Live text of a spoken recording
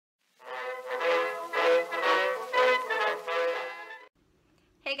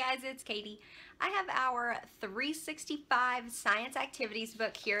guys, it's Katie. I have our 365 science activities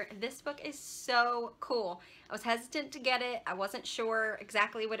book here. This book is so cool. I was hesitant to get it. I wasn't sure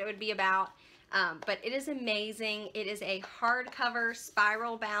exactly what it would be about, but it is amazing. It is a hardcover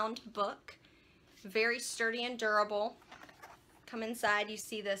spiral bound book, very sturdy and durable. Come inside, you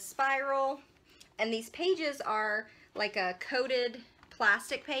see the spiral, and these pages are like a coated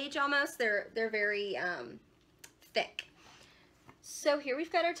plastic page almost. They're very thick. So here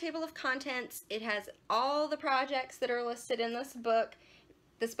we've got our table of contents. It has all the projects that are listed in this book.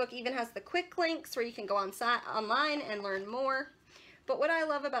 This book even has the quick links where you can go online and learn more. But what I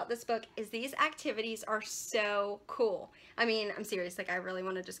love about this book is these activities are so cool. I mean, I'm serious, like I really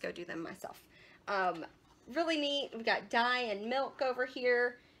want to just go do them myself. Really neat. We've got dye and milk over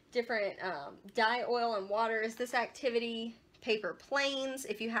here, different dye, oil, and water is this activity. Paper planes.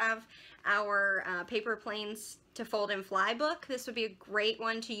 If you have our paper planes to fold and fly book, this would be a great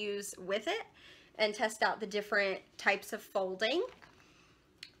one to use with it and test out the different types of folding.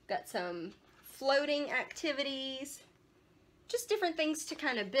 Got some floating activities, just different things to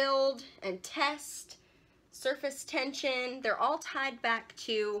kind of build and test. Surface tension, they're all tied back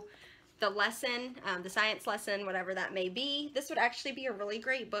to the lesson, the science lesson, whatever that may be. This would actually be a really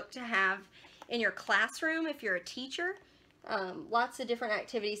great book to have in your classroom if you're a teacher. Lots of different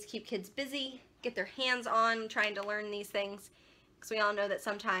activities to keep kids busy, get their hands on trying to learn these things, because we all know that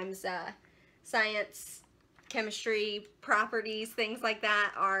sometimes science, chemistry, properties, things like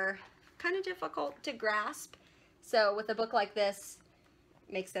that are kind of difficult to grasp. So with a book like this,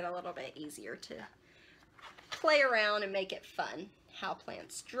 it makes it a little bit easier to play around and make it fun. How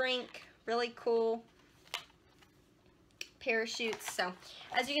plants drink, really cool. Parachutes. So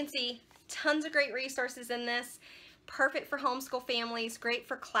as you can see, tons of great resources in this. Perfect for homeschool families, great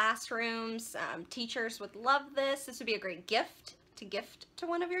for classrooms. Teachers would love this. This would be a great gift to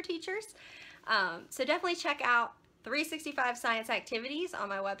one of your teachers. So definitely check out 365 Science Activities on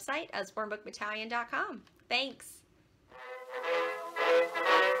my website, usbornebookbattalion.com. Thanks.